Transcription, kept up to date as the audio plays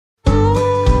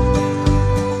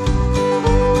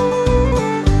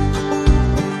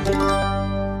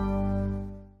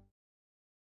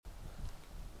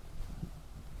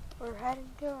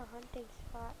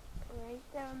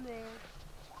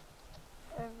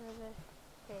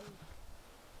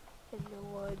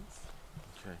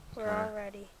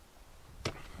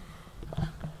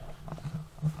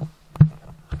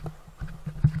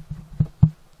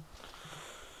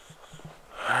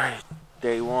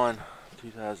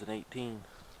2018.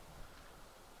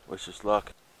 Wish us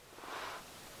luck.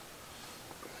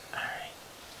 Alright,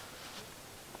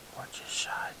 we're just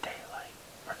shy of daylight.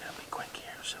 We're gonna be quick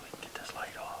here so we can get this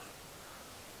light off.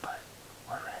 But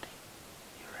we're ready.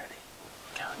 You ready?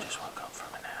 Cal just woke up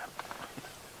from a nap.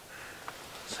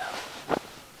 So,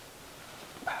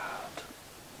 about,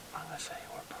 I'm gonna say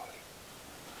we're probably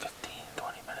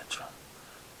 15-20 minutes from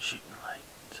shooting light.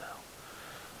 So,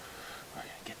 we're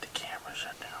gonna get the camera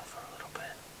shut down for a little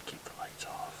bit, keep the lights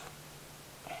off,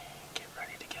 and get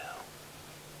ready to go.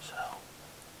 So,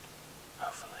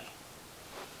 hopefully,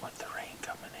 with the rain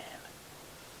coming in,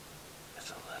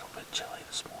 it's a little bit chilly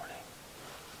this morning.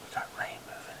 We got rain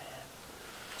moving in,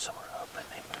 so we're hoping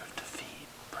they move to feed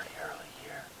pretty early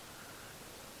here.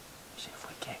 See if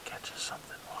we can't catch us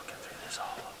something walking through this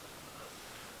hollow.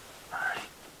 Alright,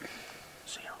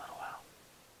 see you in a little while.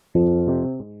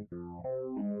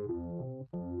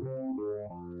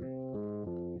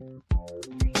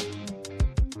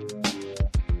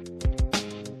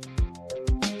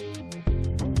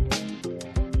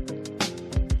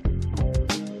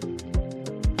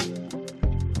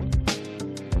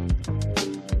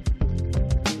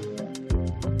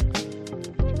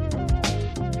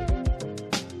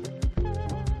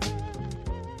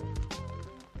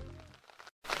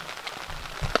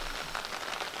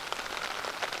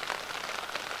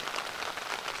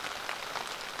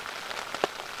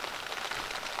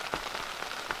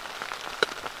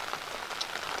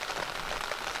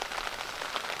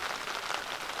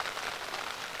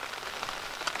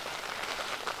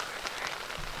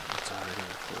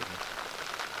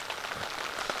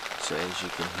 So as you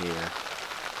can hear,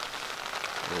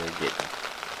 we're getting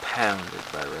pounded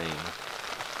by rain.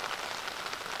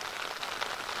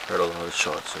 Heard a lot of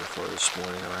shots so far this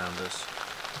morning around us.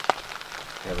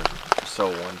 Saw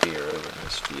one deer over in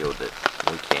this field that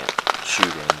we can't shoot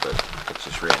in, but it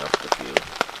just ran up the field.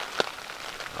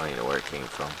 I don't even know where it came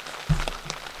from.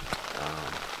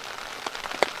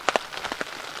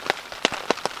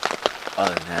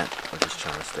 Other than that, we're just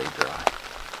trying to stay dry.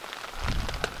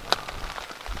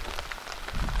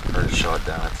 Heard a shot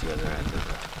down at the other end of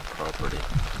the property.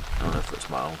 I don't know if it was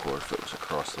my uncle or if it was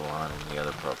across the line on the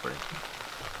other property.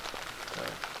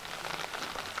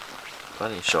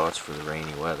 Plenty of shots for the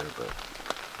rainy weather, but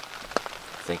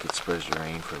I think it's supposed to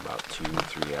rain for about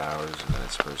 2-3 hours, and then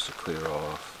it's supposed to clear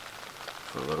off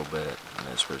for a little bit, and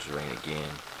then it's supposed to rain again,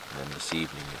 and then this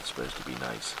evening it's supposed to be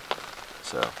nice.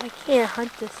 So I can't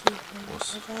hunt this evening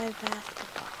because I have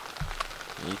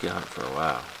basketball. You can hunt for a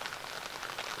while.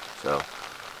 So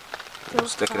we'll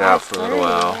stick it out for a little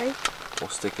while. Right? We'll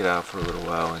stick it out for a little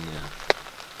while in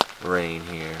the rain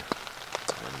here,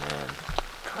 and then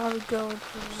Probably going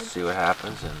for see what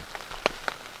happens, and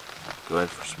go ahead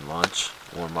for some lunch,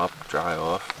 warm up, dry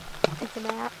off. take a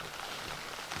nap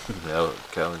No,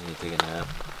 Kelvin's gonna take a nap.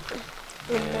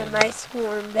 in a nice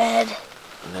warm bed.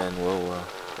 And then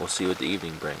we'll see what the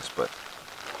evening brings, but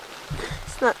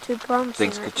It's not too promising.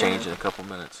 things could change in a couple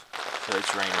minutes. So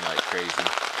it's raining like crazy.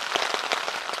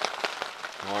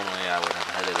 Normally I would have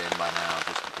headed in by now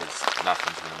just because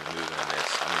nothing's going to be moving in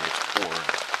this. I mean, it's pouring.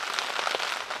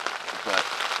 But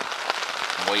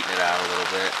I'm waiting it out a little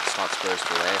bit. It's not supposed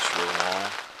to last real long.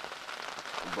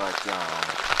 But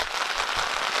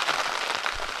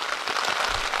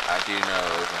I do know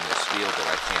over in this field that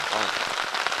I can't hunt.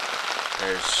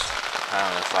 There's, I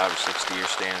don't know, 5 or 6 deer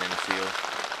standing in the field.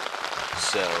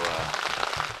 So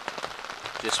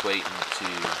just waiting to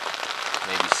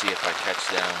maybe see if I catch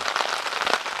them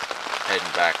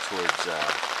heading back towards,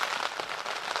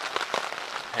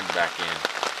 heading back in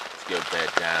to go bed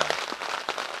down.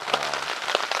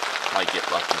 Might get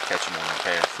lucky, catch them on the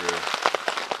path through.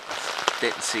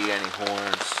 Didn't see any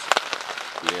horns.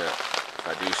 Yeah, if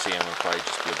I do see them, it'll probably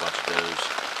just be a bunch of does.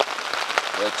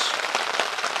 Which,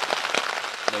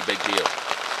 no big deal.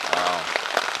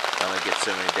 I only get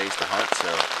so many days to hunt,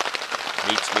 so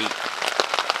meat's meat.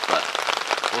 But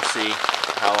we'll see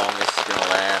how long this is going to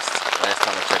last. Last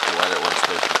time I checked the weather, it wasn't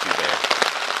supposed to be too bad.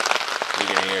 You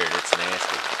can hear it, it's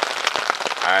nasty.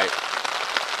 Alright,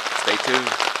 stay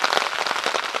tuned.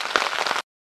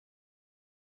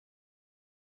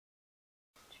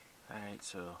 Alright,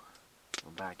 so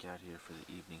we're back out here for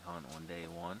the evening hunt on day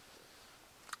 1.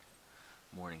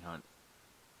 Morning hunt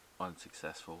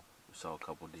unsuccessful. We saw a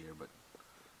couple deer, but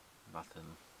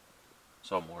nothing.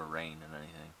 Saw more rain than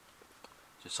anything.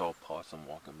 Just saw a possum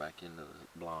walking back into the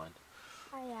blind.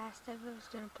 I asked if it was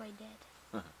going to play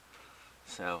dead.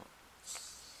 So,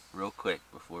 real quick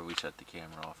before we shut the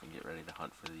camera off and get ready to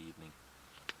hunt for the evening,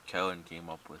 Cohen came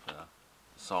up with a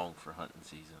song for hunting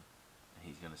season.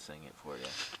 He's going to sing it for you.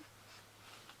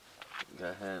 Go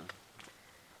ahead.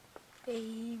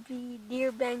 Baby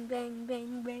deer, bang bang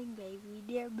bang bang, baby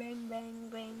deer, bang bang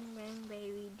bang bang,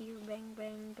 baby deer, bang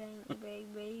bang bang bang,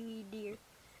 baby deer.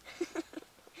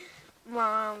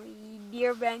 Mommy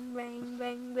deer, bang bang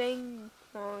bang bang,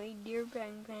 mommy deer,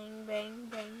 bang bang bang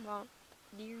bang, mom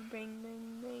deer, bang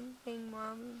bang bang bang,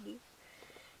 mommy deer.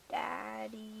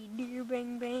 Daddy deer,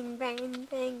 bang bang bang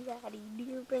bang, daddy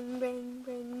deer, bang bang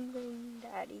bang bang,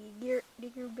 daddy deer,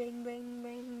 deer, bang bang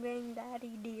bang bang,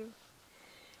 daddy deer.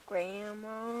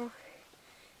 Grandma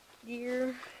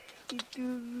deer,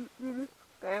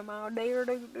 grandma deer,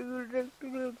 grandma deer,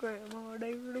 grandma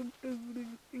deer,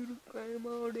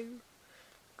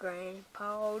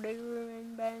 grandpa deer,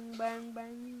 and bang bang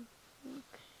bang.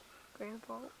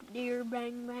 Grandpa deer,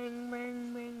 bang bang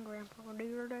bang bang, grandpa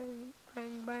deer,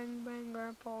 bang bang bang,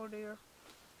 grandpa deer.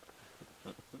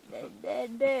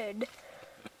 Dead.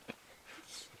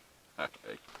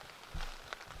 Alright.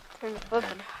 Turn the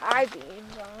flippin' high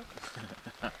beams on.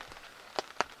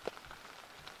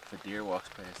 If a deer walks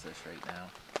past us right now,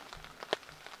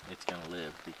 it's gonna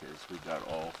live because we got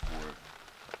all 4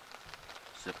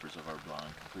 zippers of our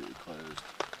blind completely closed.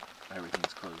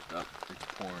 Everything's closed up. It's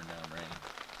pouring down rain.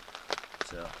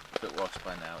 So if it walks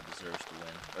by now, it deserves to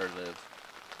win or live.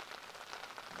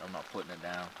 I'm not putting it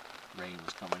down. Rain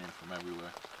was coming in from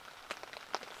everywhere.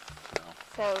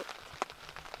 So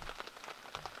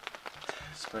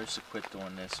supposed to quit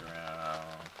doing this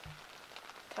around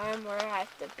time where I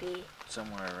have to pee.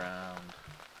 somewhere around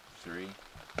 3.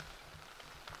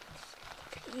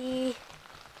 Pee.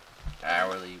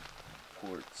 Hourly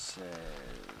report says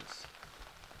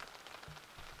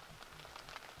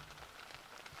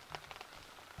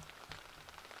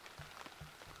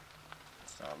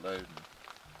it's not loading.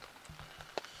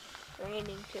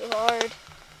 Raining too hard.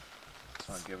 It's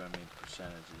not giving me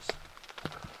percentages.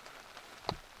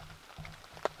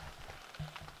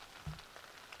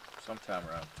 Sometime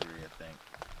around 3, I think.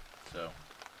 So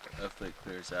hopefully it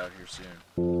clears out here soon.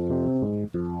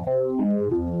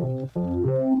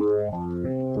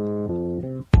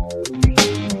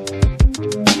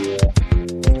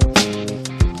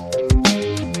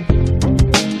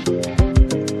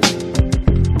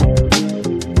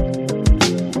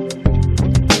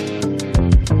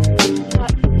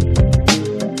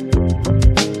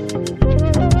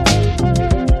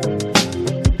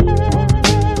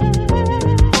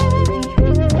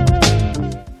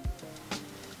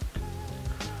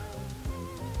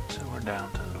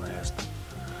 Down to the last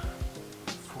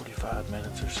 45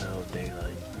 minutes or so of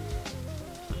daylight.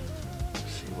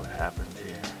 See what happens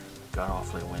here. Got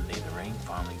awfully windy. The rain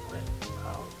finally quit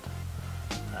about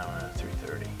now at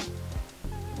 3:30.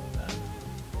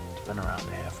 It's been around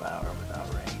a half hour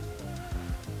without rain,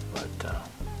 but the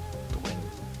wind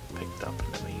picked up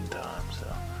in the meantime. So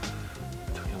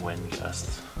between wind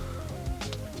gusts,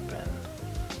 it's been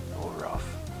a little rough.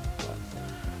 But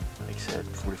like I said,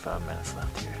 45 minutes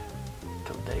left here.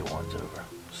 Day 1's over.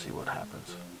 See what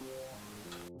happens.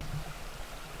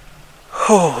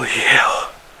 Oh yeah.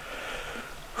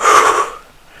 Whew.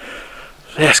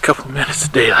 Last couple of minutes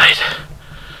of daylight.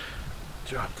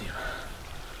 Dropped him.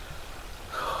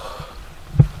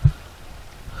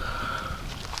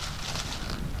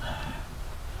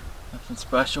 Nothing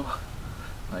special.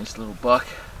 Nice little buck.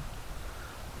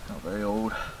 Not very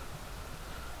old.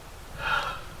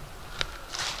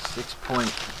 6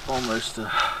 point, almost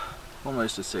a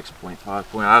 6.5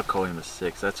 point. I'll call him a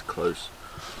 6. That's close.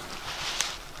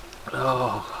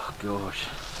 Oh gosh.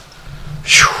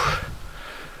 Whew.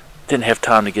 Didn't have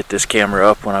time to get this camera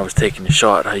up when I was taking the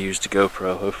shot. I used a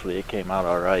GoPro. Hopefully it came out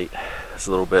alright. It's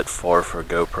a little bit far for a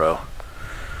GoPro.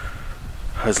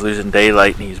 I was losing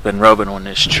daylight and he's been rubbing on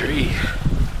this tree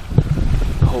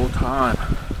the whole time.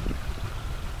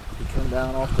 He come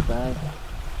down off the bank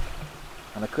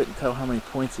and I couldn't tell how many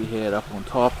points he had up on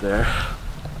top there.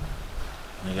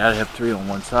 And you gotta have 3 on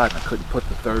one side, and I couldn't put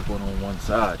the 3rd one on one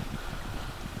side.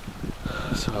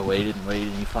 So I waited and waited,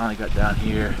 and he finally got down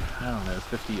here, I don't know,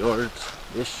 50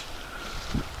 yards-ish.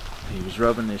 He was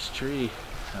rubbing this tree.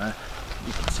 You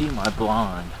can see my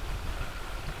blind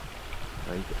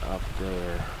right up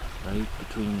there, right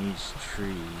between these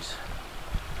trees.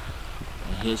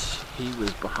 And he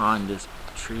was behind this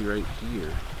tree right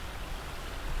here.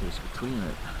 He was between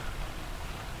it.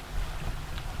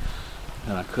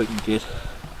 And I couldn't get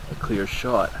a clear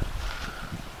shot.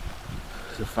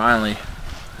 So finally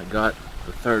I got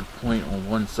the 3rd point on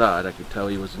one side. I could tell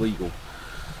he was legal.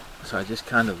 So I just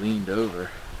kind of leaned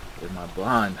over with my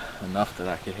blind enough that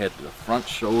I could hit the front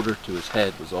shoulder to his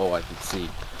head was all I could see.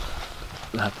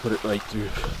 And I put it right through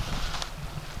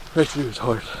his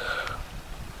heart.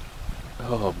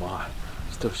 Oh my,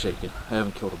 still shaking. I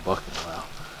haven't killed a buck in a while.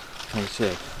 Like I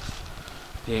said,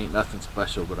 he ain't nothing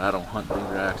special, but I don't hunt dingle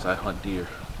jacks, I hunt deer.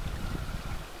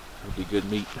 It'll be good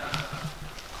meat.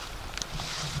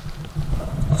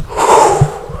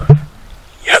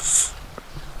 Yes!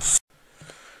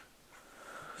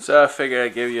 So I figured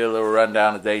I'd give you a little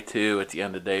rundown of day 2 at the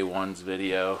end of day 1's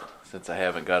video, since I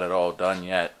haven't got it all done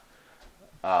yet.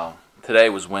 Today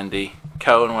was windy.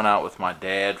 Cohen went out with my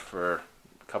dad for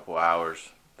a couple hours.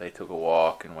 They took a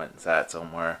walk and went and sat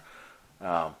somewhere.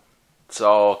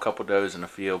 Saw a couple does in the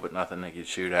field, but nothing they could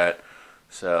shoot at.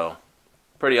 So,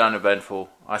 pretty uneventful.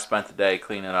 I spent the day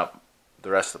cleaning up the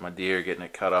rest of my deer, getting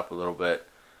it cut up a little bit.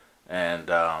 And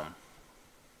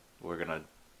we're going to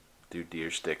do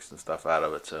deer sticks and stuff out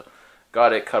of it. So,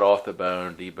 got it cut off the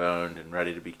bone, deboned, and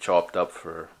ready to be chopped up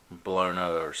for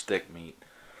bologna or stick meat.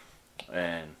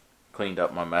 And cleaned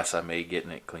up my mess I made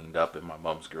getting it cleaned up in my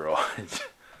mom's garage.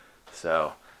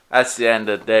 So, that's the end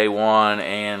of day 1,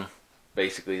 and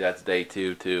basically that's day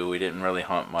 2 too. We didn't really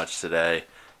hunt much today.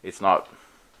 It's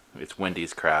windy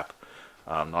as crap.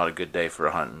 Not a good day for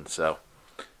hunting. So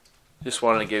just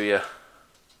wanted to give you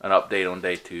an update on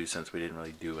day 2 since we didn't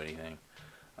really do anything.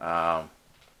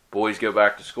 Boys go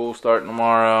back to school starting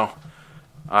tomorrow.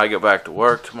 I go back to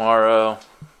work tomorrow.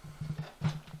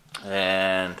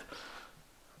 And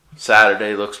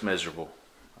Saturday looks miserable.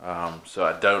 So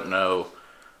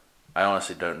I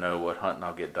honestly don't know what hunting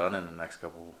I'll get done in the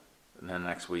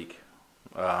next week.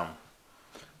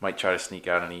 Might try to sneak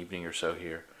out an evening or so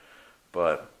here,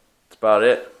 but that's about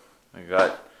it.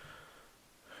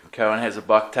 Cohen has a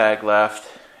buck tag left,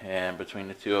 and between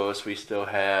the two of us, we still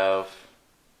have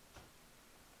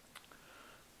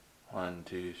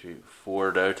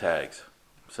 4 doe tags.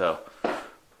 So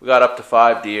we got up to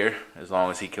 5 deer as long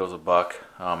as he kills a buck.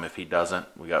 If he doesn't,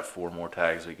 we got 4 more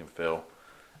tags we can fill,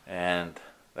 and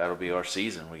that'll be our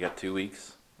season. We got 2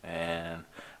 weeks, and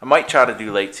I might try to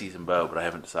do late season bow, but I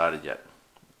haven't decided yet.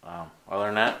 Other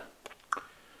than that,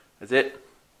 that's it.